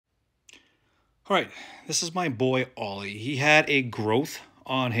All right, this is my boy Ollie. He had a growth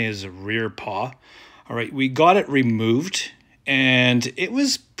on his rear paw. All right, we got it removed and it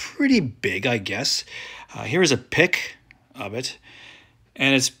was pretty big, I guess. Here's a pic of it,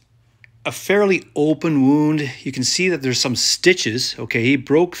 and it's a fairly open wound. You can see that there's some stitches. Okay, he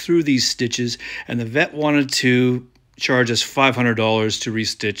broke through these stitches, and the vet wanted to charge us $500 to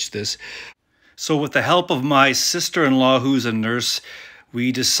restitch this. So with the help of my sister-in-law, who's a nurse,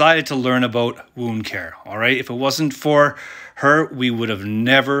 we decided to learn about wound care. All right, if it wasn't for her, we would have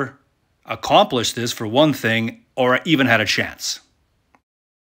never accomplished this, for one thing, or even had a chance.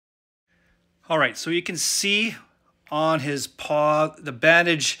 All right, so you can see on his paw, the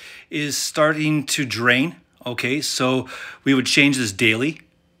bandage is starting to drain. Okay, so we would change this daily.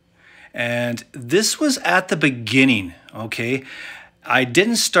 And this was at the beginning, okay? I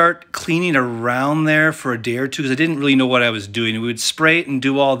didn't start cleaning around there for a day or two because I didn't really know what I was doing. We would spray it and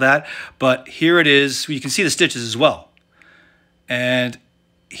do all that, but here it is. You can see the stitches as well. And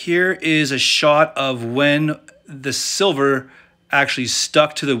here is a shot of when the silver actually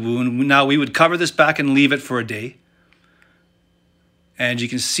stuck to the wound. Now we would cover this back and leave it for a day. And you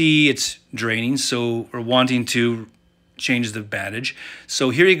can see it's draining, so we're wanting to change the bandage. So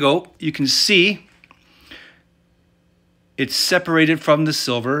here you go. You can see it's separated from the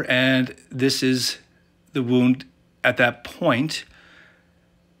silver, and this is the wound at that point.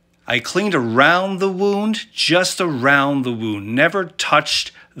 I cleaned around the wound, just around the wound, never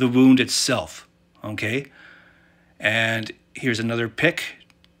touched the wound itself, okay? And here's another pic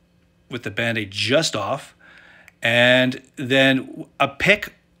with the Band-Aid just off, and then a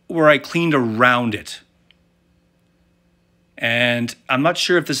pic where I cleaned around it. And I'm not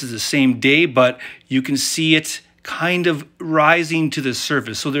sure if this is the same day, but you can see it kind of rising to the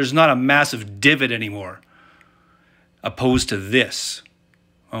surface. So there's not a massive divot anymore, opposed to this,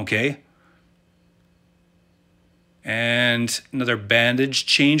 okay? And another bandage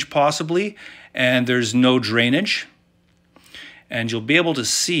change possibly, and there's no drainage. And you'll be able to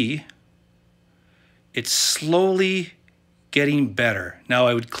see it's slowly getting better. Now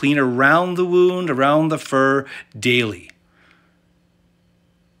I would clean around the wound, around the fur daily.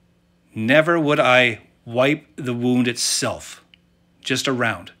 Never would I wipe the wound itself, just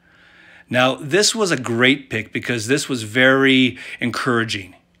around. Now, this was a great pick because this was very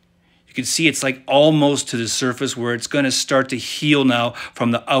encouraging. You can see it's like almost to the surface where it's going to start to heal now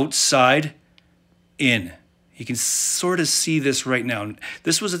from the outside in. You can sort of see this right now.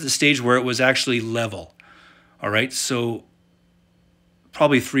 This was at the stage where it was actually level. All right, so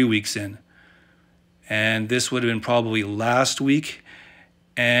probably 3 weeks in. And this would have been probably last week.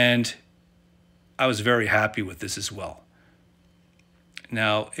 And I was very happy with this as well.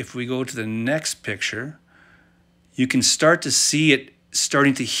 Now, if we go to the next picture, you can start to see it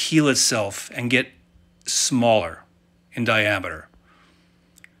starting to heal itself and get smaller in diameter.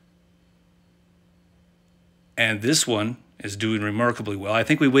 And this one is doing remarkably well. I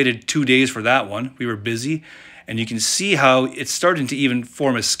think we waited 2 days for that one. We were busy, and you can see how it's starting to even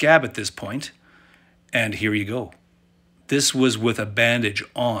form a scab at this point. And here you go. This was with a bandage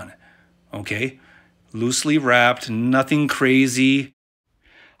on, okay? Loosely wrapped, nothing crazy.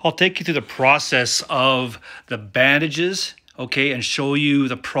 I'll take you through the process of the bandages, okay, and show you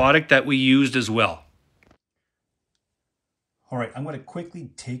the product that we used as well. All right, I'm going to quickly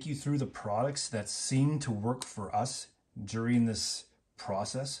take you through the products that seem to work for us during this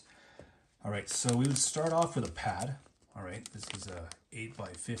process. All right, so we would start off with a pad. All right, this is a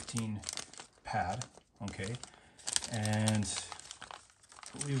 8x15 pad, okay, and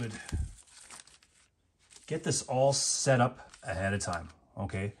we would get this all set up ahead of time,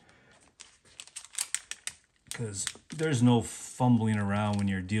 okay? Because there's no fumbling around when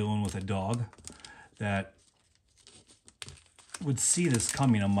you're dealing with a dog that would see this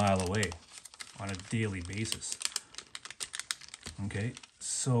coming a mile away on a daily basis. Okay,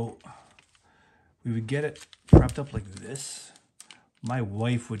 so we would get it prepped up like this. My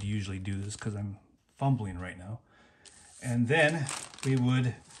wife would usually do this because I'm fumbling right now. And then we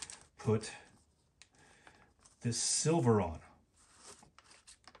would put this silver on.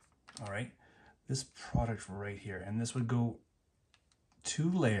 All right, this product right here, and this would go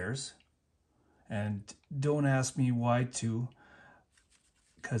 2 layers. And don't ask me why 2,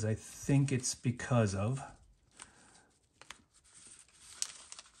 because I think it's because of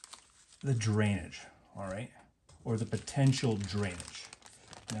the drainage, all right, or the potential drainage.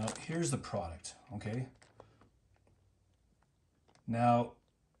 Now here's the product, okay? Now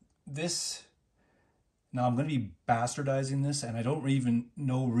I'm going to be bastardizing this, and I don't even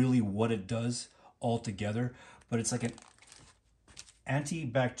know really what it does altogether, but it's like an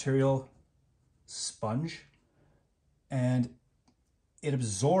antibacterial sponge, and it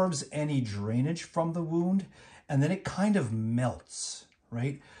absorbs any drainage from the wound, and then it kind of melts,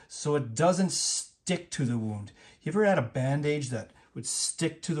 right? So it doesn't stick to the wound. You ever had a bandage that would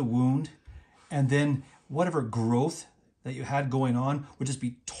stick to the wound, and then whatever growth that you had going on would just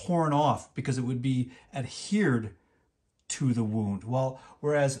be torn off because it would be adhered to the wound? Well,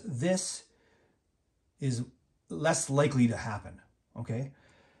 whereas this is less likely to happen, okay?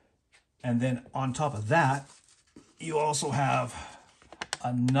 And then on top of that, you also have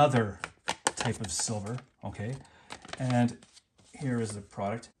another type of silver, okay? And here is the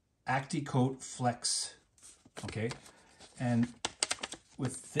product, ActiCoat Flex, okay? And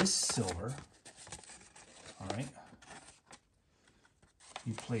with this silver, all right,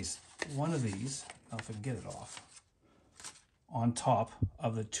 you place one of these, now if I can get it off, on top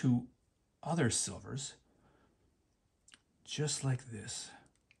of the two other silvers, just like this,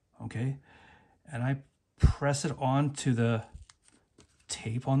 okay? And I press it onto the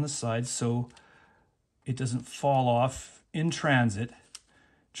tape on the side so it doesn't fall off in transit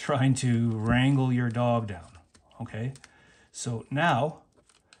trying to wrangle your dog down, okay? So now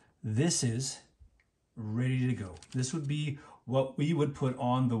this is ready to go. This would be what we would put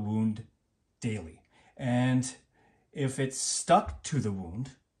on the wound daily. And if it's stuck to the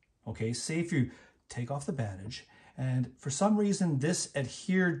wound, okay, say if you take off the bandage and for some reason this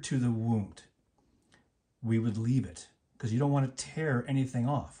adhered to the wound, we would leave it because you don't want to tear anything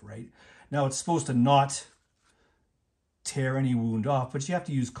off, right? Now it's supposed to not tear any wound off, but you have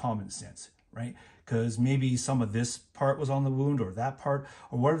to use common sense, right? Because maybe some of this part was on the wound or that part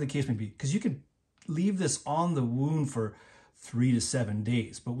or whatever the case may be, because you could leave this on the wound for 3 to 7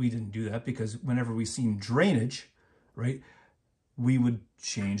 days, but we didn't do that because whenever we seen drainage, right, we would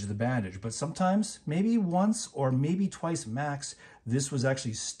change the bandage. But sometimes, maybe once or maybe twice max, this was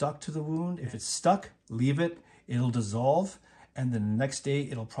actually stuck to the wound. If it's stuck, leave it, it'll dissolve, and the next day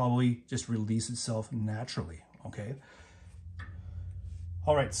it'll probably just release itself naturally, okay?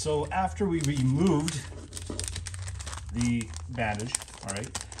 All right, so after we removed the bandage, all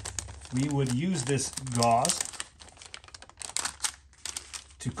right, we would use this gauze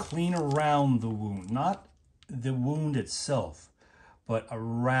to clean around the wound, not the wound itself, but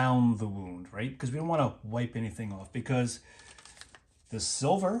around the wound, right? Because we don't want to wipe anything off because the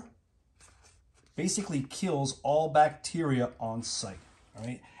silver basically kills all bacteria on site, all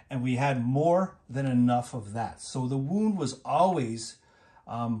right? And we had more than enough of that. So the wound was always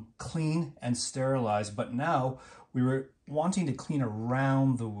clean and sterilized, but now we were wanting to clean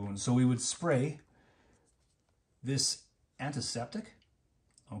around the wound. So we would spray this antiseptic,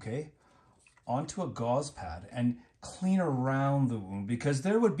 okay, onto a gauze pad and clean around the wound because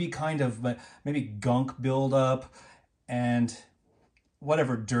there would be kind of maybe gunk buildup and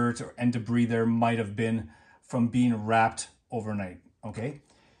whatever dirt and debris there might have been from being wrapped overnight, okay?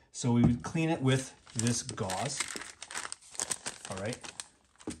 So we would clean it with this gauze, all right?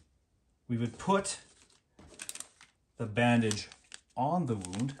 We would put the bandage on the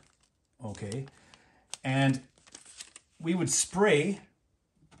wound, okay? And we would spray,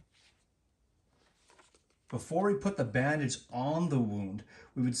 before we put the bandage on the wound,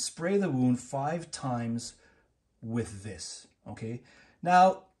 we would spray the wound 5 times with this, okay?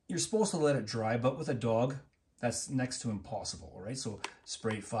 Now, you're supposed to let it dry, but with a dog, that's next to impossible, all right? So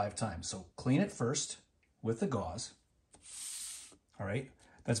spray it 5 times. So clean it first with the gauze, all right?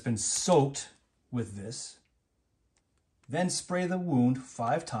 That's been soaked with this. Then spray the wound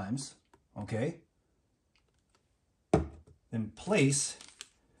 5 times, okay? Then place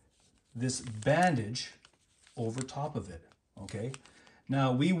this bandage over top of it, okay?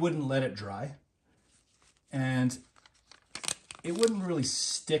 Now, we wouldn't let it dry, and it wouldn't really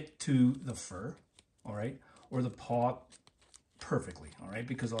stick to the fur, all right, or the paw perfectly, all right,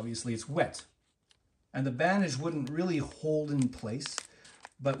 because obviously it's wet. And the bandage wouldn't really hold in place,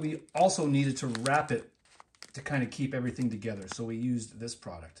 but we also needed to wrap it to kind of keep everything together, so we used this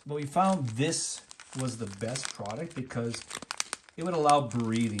product. But we found this was the best product because it would allow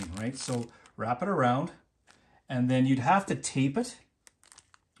breathing, right? So wrap it around, and then you'd have to tape it,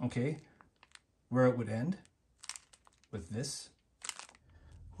 okay, where it would end with this.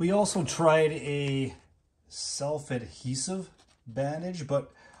 We also tried a self-adhesive bandage,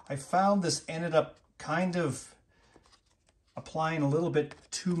 but I found this ended up kind of applying a little bit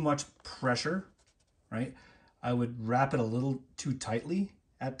too much pressure, right? I would wrap it a little too tightly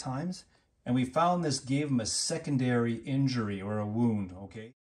at times, and we found this gave him a secondary injury or a wound,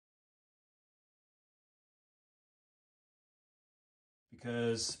 okay?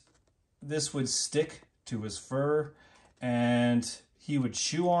 Because this would stick to his fur and he would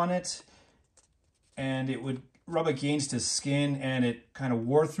chew on it and it would rub against his skin, and it kind of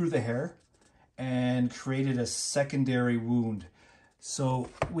wore through the hair and created a secondary wound. So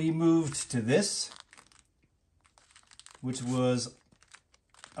we moved to this, which was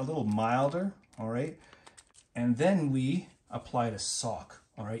a little milder, all right? And then we applied a sock,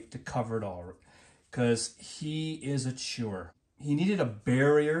 all right, to cover it all, because he is a chewer. He needed a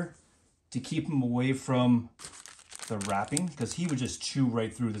barrier to keep him away from the wrapping, because he would just chew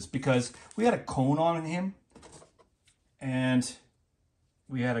right through this, because we had a cone on him and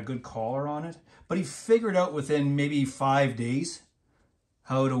we had a good collar on it, but he figured out within maybe 5 days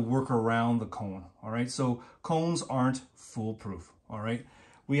how to work around the cone, all right? So cones aren't foolproof, all right?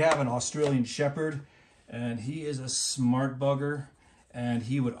 We have an Australian Shepherd, and he is a smart bugger, and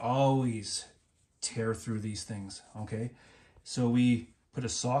he would always tear through these things, okay? So we put a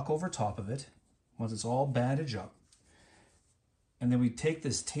sock over top of it once it's all bandaged up, and then we take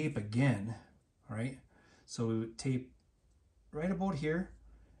this tape again, all right? So we would tape right about here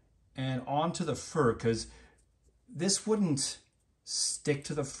and onto the fur, because this wouldn't stick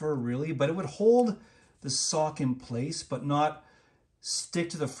to the fur really, but it would hold the sock in place, but not stick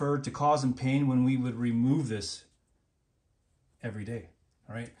to the fur to cause him pain when we would remove this every day,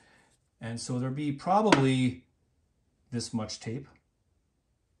 all right? And so there'd be probably this much tape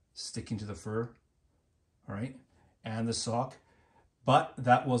sticking to the fur, all right, and the sock, but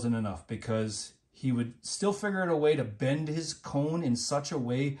that wasn't enough, because he would still figure out a way to bend his cone in such a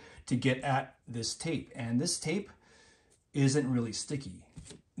way to get at this tape, and this tape isn't really sticky.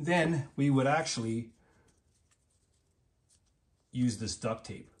 Then we would actually use this duct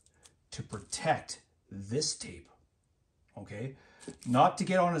tape to protect this tape, okay? Not to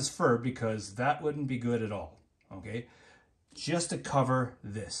get on his fur, because that wouldn't be good at all, okay? Just to cover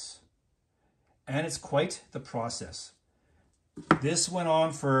this. And it's quite the process. This went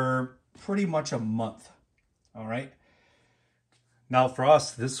on for pretty much a month, all right? Now for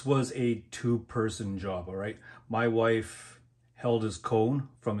us, this was a two-person job, all right? My wife held his cone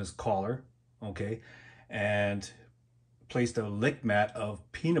from his collar, okay? And placed a lick mat of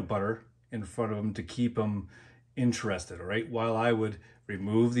peanut butter in front of him to keep him interested, all right? While I would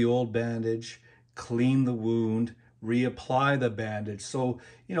remove the old bandage, clean the wound, reapply the bandage. So,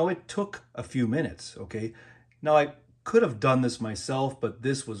 you know, it took a few minutes, okay? Now, I could have done this myself, but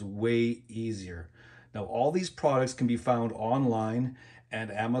this was way easier. Now, all these products can be found online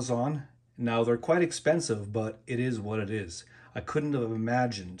and Amazon. Now, they're quite expensive, but it is what it is. I couldn't have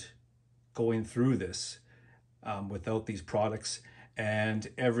imagined going through this without these products. And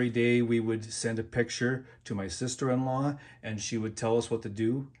every day we would send a picture to my sister-in-law, and she would tell us what to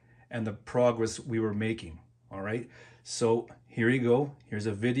do and the progress we were making, all right? So here you go. Here's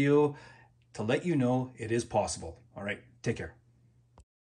a video to let you know it is possible. All right, take care.